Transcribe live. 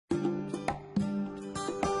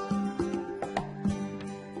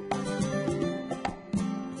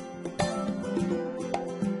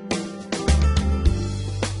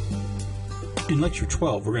In Lecture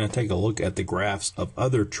 12, we're going to take a look at the graphs of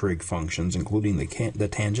other trig functions, including the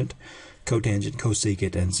tangent, cotangent,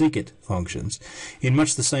 cosecant, and secant functions, in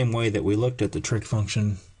much the same way that we looked at the trig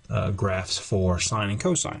function graphs for sine and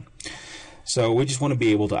cosine. So we just want to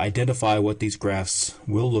be able to identify what these graphs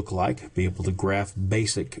will look like, be able to graph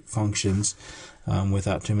basic functions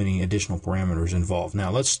without too many additional parameters involved. Now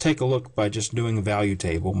let's take a look by just doing a value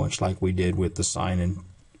table, much like we did with the sine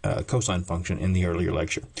and cosine function in the earlier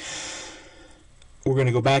lecture. We're going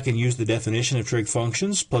to go back and use the definition of trig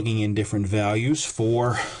functions, plugging in different values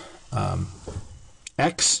for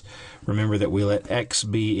x. Remember that we let x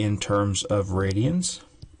be in terms of radians.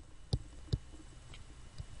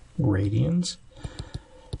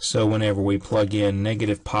 So whenever we plug in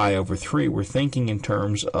negative pi over 3, we're thinking in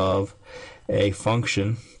terms of a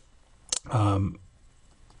function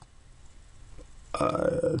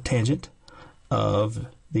tangent of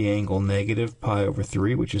the angle negative pi over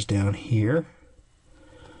 3, which is down here.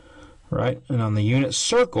 Right? And on the unit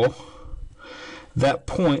circle, that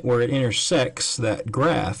point where it intersects that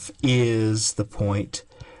graph is the point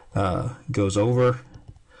goes over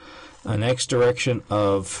an x direction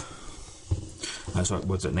of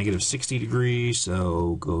what's it, negative 60 degrees,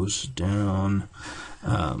 so goes down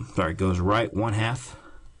goes right 1/2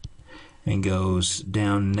 and goes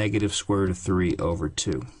down negative square root of 3 over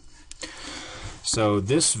 2. So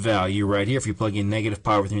this value right here, if you plug in negative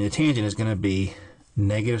pi over 3 in the tangent, is going to be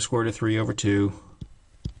negative square root of 3 over 2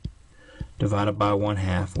 divided by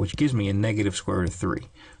 1/2, which gives me a negative square root of 3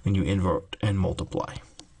 when you invert and multiply.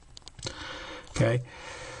 Okay.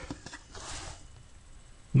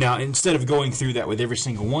 Now, instead of going through that with every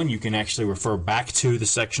single one, you can actually refer back to the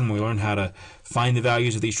section where we learned how to find the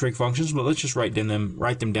values of these trig functions, but let's just write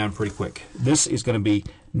them down pretty quick. This is going to be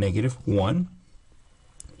negative 1.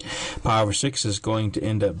 Pi over 6 is going to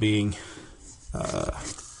end up being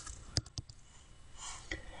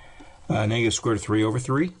negative square root of 3 over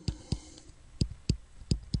 3.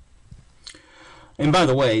 And by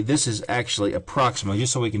the way, this is actually approximately,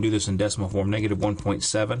 just so we can do this in decimal form, negative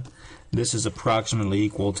 1.7. This is approximately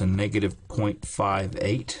equal to negative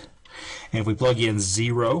 0.58. And if we plug in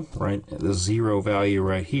 0, right, the 0 value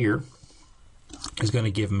right here is going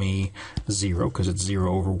to give me 0 because it's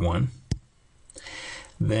 0 over 1.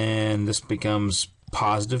 Then this becomes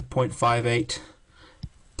positive 0.58,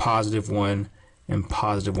 positive 1, and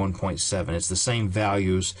positive 1.7. It's the same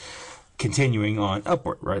values continuing on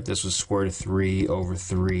upward, right? This was square root of 3 over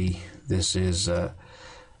 3. This is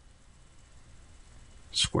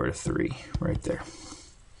square root of 3 right there.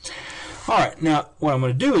 All right, now what I'm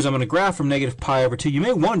going to do is I'm going to graph from negative pi over 2. You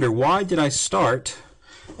may wonder, why did I start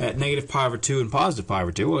at negative pi over 2 and positive pi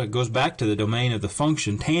over 2? Well, it goes back to the domain of the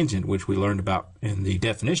function tangent, which we learned about in the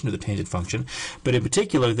definition of the tangent function, but in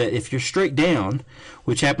particular that if you're straight down,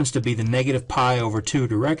 which happens to be the negative pi over 2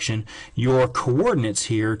 direction, your coordinates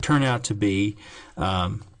here turn out to be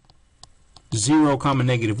 0,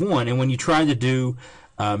 negative 1, and when you try to do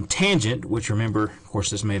tangent, which remember, of course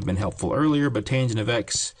this may have been helpful earlier, but tangent of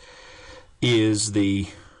x is the,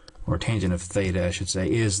 or tangent of theta, I should say,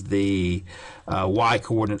 is the y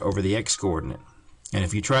coordinate over the x coordinate. And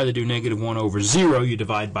if you try to do negative 1 over 0, you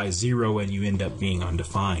divide by 0 and you end up being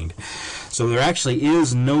undefined. So there actually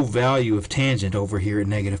is no value of tangent over here at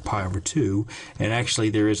negative pi over 2, and actually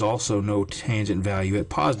there is also no tangent value at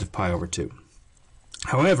positive pi over 2.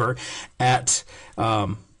 However, at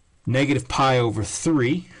negative pi over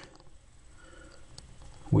 3,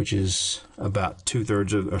 which is about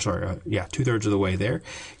 2/3 of, 2/3 of the way there,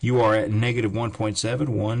 you are at negative 1.7,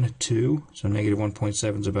 1, 2, so negative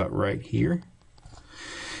 1.7 is about right here.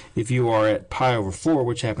 If you are at pi over 4,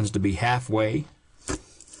 which happens to be halfway,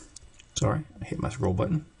 sorry, I hit my scroll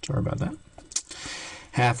button, sorry about that.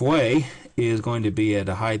 Halfway is going to be at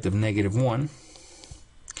a height of negative 1,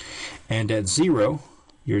 and at 0,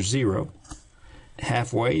 you're 0.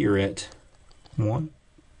 Halfway, you're at 1,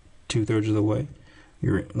 2/3 of the way,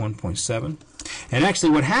 you're at 1.7. And actually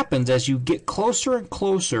what happens as you get closer and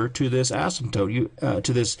closer to this asymptote,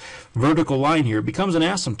 to this vertical line here, it becomes an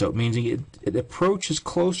asymptote, meaning it approaches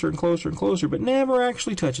closer and closer and closer, but never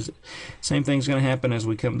actually touches it. Same thing's going to happen as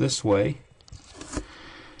we come this way.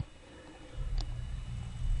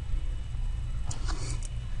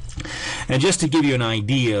 And just to give you an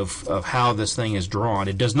idea of how this thing is drawn,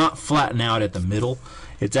 it does not flatten out at the middle.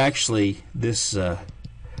 It's actually this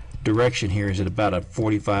direction here is at about a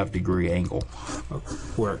 45-degree angle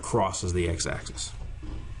where it crosses the x-axis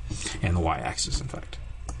and the y-axis, in fact.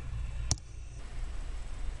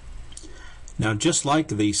 Now, just like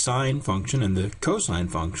the sine function and the cosine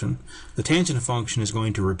function, the tangent function is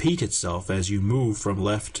going to repeat itself as you move from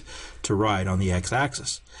left to right on the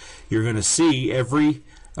x-axis. You're going to see every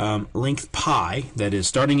length pi, that is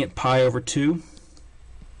starting at pi over 2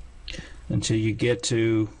 until you get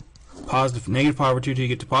to negative pi over 2 till you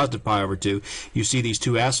get to positive pi over 2. You see these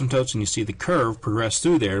two asymptotes and you see the curve progress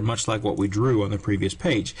through there, much like what we drew on the previous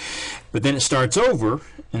page. But then it starts over,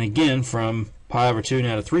 and again from pi over 2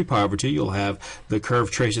 now to 3 pi over 2, you'll have the curve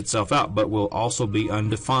trace itself out, but will also be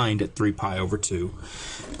undefined at 3 pi over 2,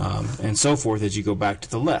 and so forth as you go back to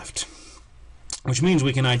the left. Which means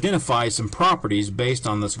we can identify some properties based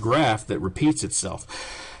on this graph that repeats itself.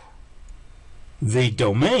 The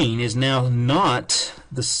domain is now not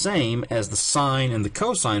the same as the sine and the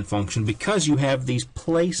cosine function because you have these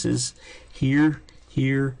places here,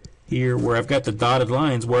 here, here, where I've got the dotted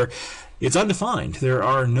lines where it's undefined. There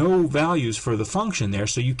are no values for the function there,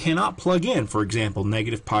 so you cannot plug in, for example,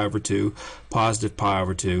 negative pi over 2, positive pi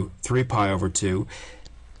over 2, 3 pi over 2.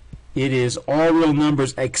 It is all real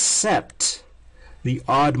numbers except the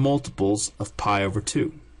odd multiples of pi over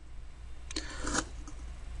 2.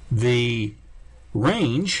 The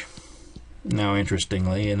range, now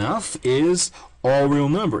interestingly enough, is all real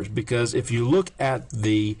numbers, because if you look at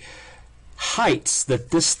the heights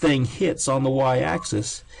that this thing hits on the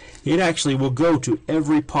y-axis, it actually will go to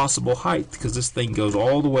every possible height, because this thing goes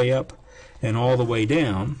all the way up and all the way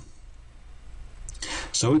down.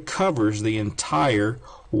 So it covers the entire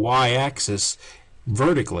y-axis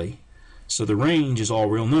vertically. So the range is all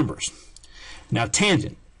real numbers. Now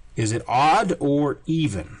tangent, is it odd or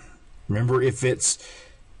even? Remember, if it's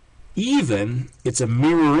even, it's a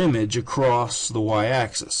mirror image across the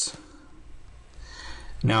y-axis.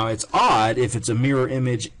 Now it's odd if it's a mirror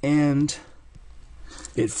image and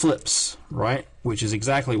it flips, right? Which is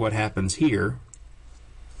exactly what happens here,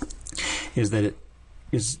 is that it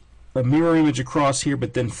is a mirror image across here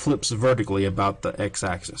but then flips vertically about the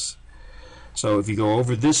x-axis. So if you go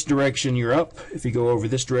over this direction, you're up. If you go over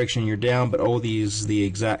this direction, you're down, but OD is the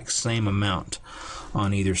exact same amount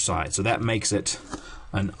on either side. So that makes it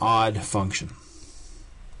an odd function.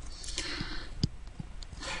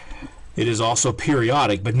 It is also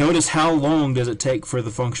periodic, but notice how long does it take for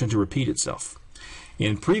the function to repeat itself.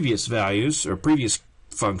 In previous values, or previous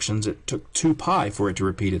functions, it took 2 pi for it to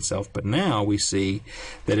repeat itself, but now we see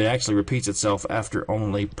that it actually repeats itself after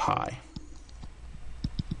only pi.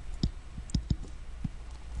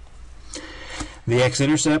 The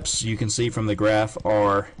x-intercepts, you can see from the graph,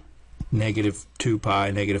 are negative 2 pi,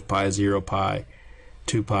 negative pi, 0 pi,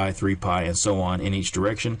 2 pi, 3 pi, and so on in each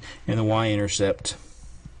direction. And the y-intercept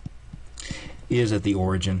is at the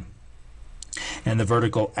origin. And the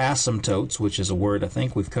vertical asymptotes, which is a word I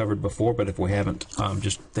think we've covered before, but if we haven't,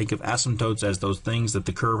 just think of asymptotes as those things that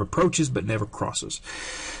the curve approaches but never crosses,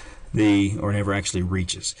 or never actually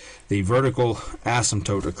reaches. The vertical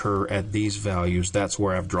asymptote occur at these values. That's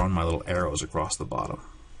where I've drawn my little arrows across the bottom.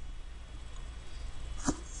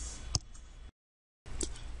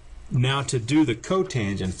 Now to do the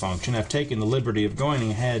cotangent function, I've taken the liberty of going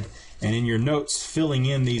ahead and in your notes filling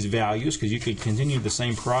in these values, because you could continue the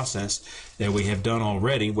same process that we have done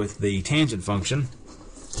already with the tangent function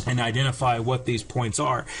and identify what these points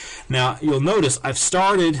are. Now you'll notice I've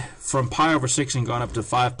started from pi over 6 and gone up to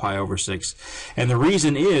 5 pi over 6, and the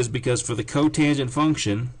reason is because for the cotangent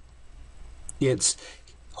function it's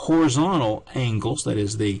horizontal angles, that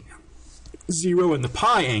is the 0 and the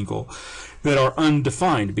pi angle, that are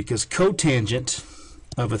undefined, because cotangent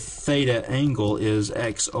of a theta angle is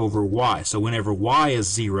x over y. So whenever y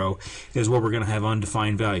is 0 is where we're going to have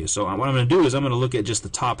undefined values. So what I'm going to do is I'm going to look at just the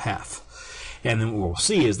top half. And then what we'll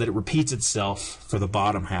see is that it repeats itself for the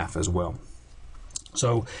bottom half as well.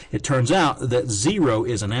 So it turns out that 0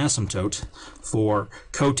 is an asymptote for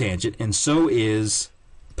cotangent, and so is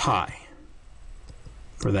pi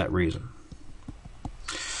for that reason.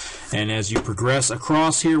 And as you progress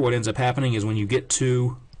across here, what ends up happening is when you get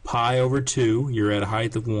to pi over 2, you're at a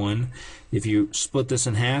height of 1. If you split this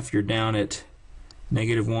in half, you're down at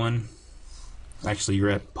negative 1. Actually, you're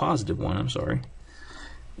at positive 1, I'm sorry.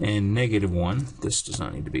 And negative 1. This does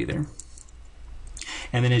not need to be there.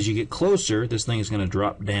 And then as you get closer, this thing is going to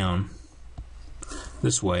drop down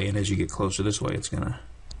this way, and as you get closer this way, it's going to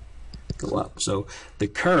go up. So the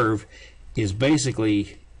curve is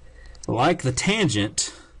basically like the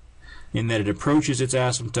tangent in that it approaches its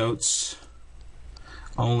asymptotes,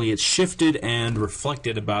 only it's shifted and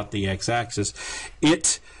reflected about the x-axis.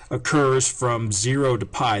 It occurs from 0 to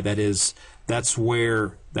pi, that is, that's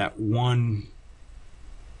where that one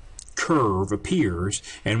curve appears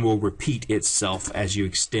and will repeat itself as you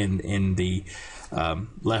extend in the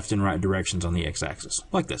left and right directions on the x-axis,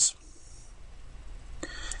 like this.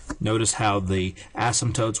 Notice how the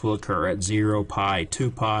asymptotes will occur at 0, pi,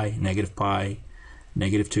 2 pi, negative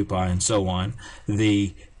 2 pi, and so on.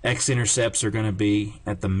 The x-intercepts are going to be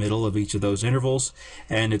at the middle of each of those intervals,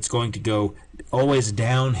 and it's going to go always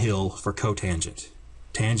downhill for cotangent.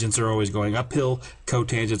 Tangents are always going uphill,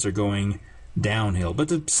 cotangents are going downhill, but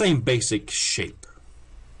the same basic shape.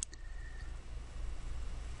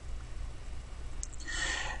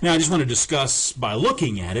 Now I just want to discuss, by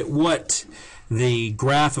looking at it, what the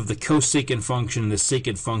graph of the cosecant function and the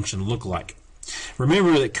secant function look like.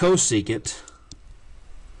 Remember that cosecant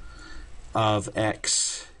of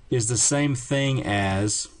x is the same thing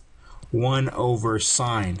as 1 over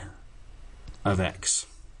sine of x.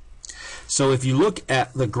 So if you look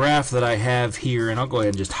at the graph that I have here, and I'll go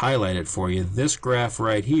ahead and just highlight it for you, this graph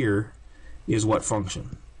right here is what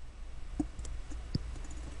function?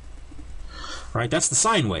 Right, that's the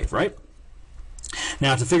sine wave, right?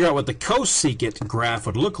 Now, to figure out what the cosecant graph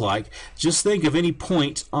would look like, just think of any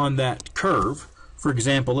point on that curve. For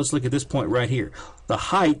example, let's look at this point right here. The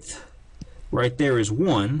height right there is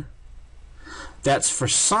 1. That's for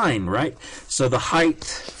sine, right? So the height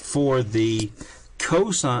for the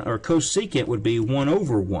cosine or cosecant would be 1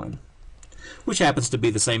 over 1, which happens to be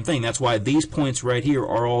the same thing. That's why these points right here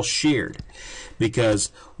are all shared,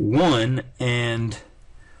 because 1 and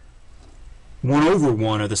 1 over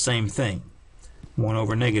 1 are the same thing. 1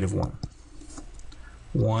 over negative 1.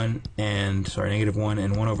 Negative 1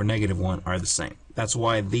 and 1 over negative 1 are the same. That's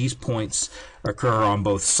why these points occur on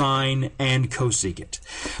both sine and cosecant.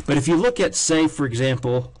 But if you look at, say, for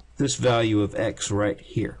example, this value of x right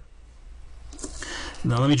here.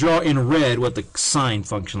 Now let me draw in red what the sine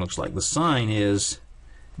function looks like. The sine is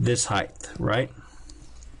this height, right?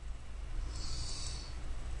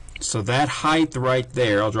 So that height right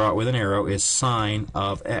there, I'll draw it with an arrow, is sine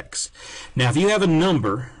of x. Now if you have a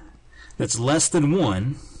number that's less than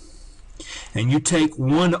 1, and you take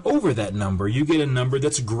 1 over that number, you get a number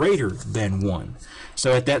that's greater than 1.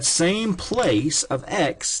 So at that same place of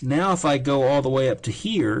x, now if I go all the way up to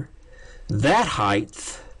here, that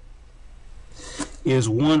height is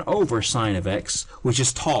 1 over sine of x, which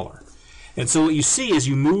is taller. And so what you see is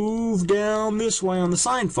you move down this way on the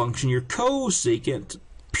sine function, your cosecant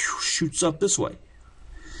shoots up this way.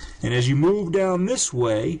 And as you move down this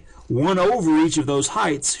way, 1 over each of those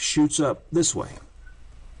heights shoots up this way.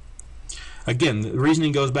 Again, the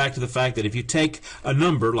reasoning goes back to the fact that if you take a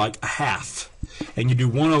number like a half and you do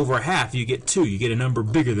 1 over a half, you get 2. You get a number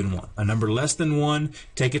bigger than 1. A number less than 1,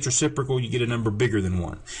 take its reciprocal, you get a number bigger than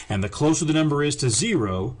 1. And the closer the number is to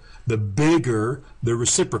 0, the bigger the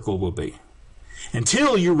reciprocal will be.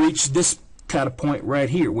 Until you reach this kind of point right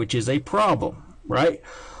here, which is a problem, right?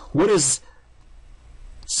 What is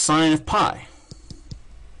sine of pi?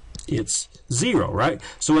 It's 0, right?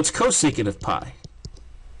 So what's cosecant of pi?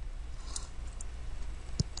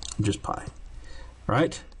 Just pi,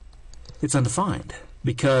 right? It's undefined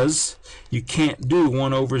because you can't do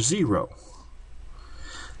 1 over 0.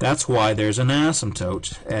 That's why there's an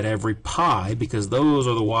asymptote at every pi, because those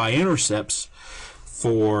are the y-intercepts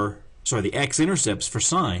for, the x-intercepts for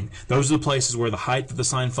sine. Those are the places where the height of the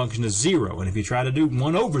sine function is 0. And if you try to do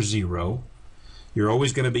 1 over 0, you're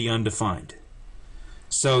always going to be undefined.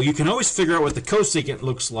 So you can always figure out what the cosecant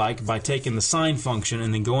looks like by taking the sine function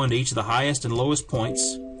and then going to each of the highest and lowest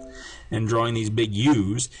points and drawing these big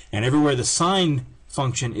U's, and everywhere the sine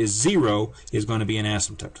function is 0 is going to be an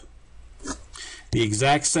asymptote. The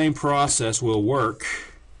exact same process will work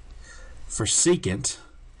for secant,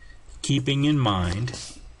 keeping in mind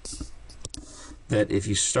that if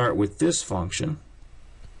you start with this function,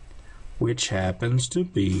 which happens to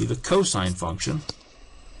be the cosine function,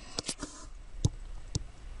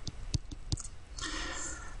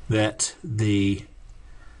 that the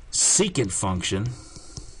secant function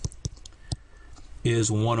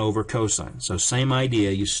is 1 over cosine. So same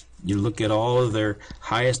idea, you look at all of their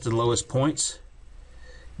highest and lowest points.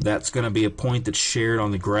 That's going to be a point that's shared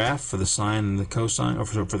on the graph for the sine and the cosine, or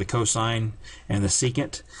for the cosine and the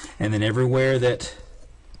secant. And then everywhere that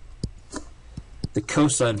the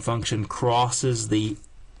cosine function crosses the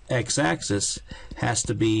x-axis has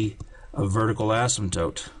to be a vertical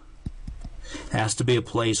asymptote. Has to be a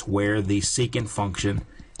place where the secant function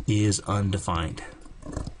is undefined.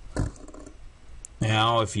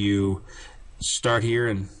 Now if you start here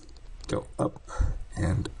and go up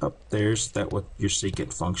and up, there's what your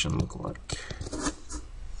secant function look like.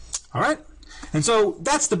 Alright, and so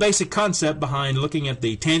that's the basic concept behind looking at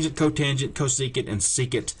the tangent, cotangent, cosecant, and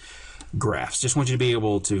secant graphs. Just want you to be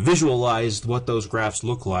able to visualize what those graphs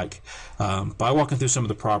look like by walking through some of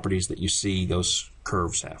the properties that you see those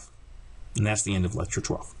curves have. And that's the end of Lecture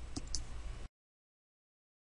 12.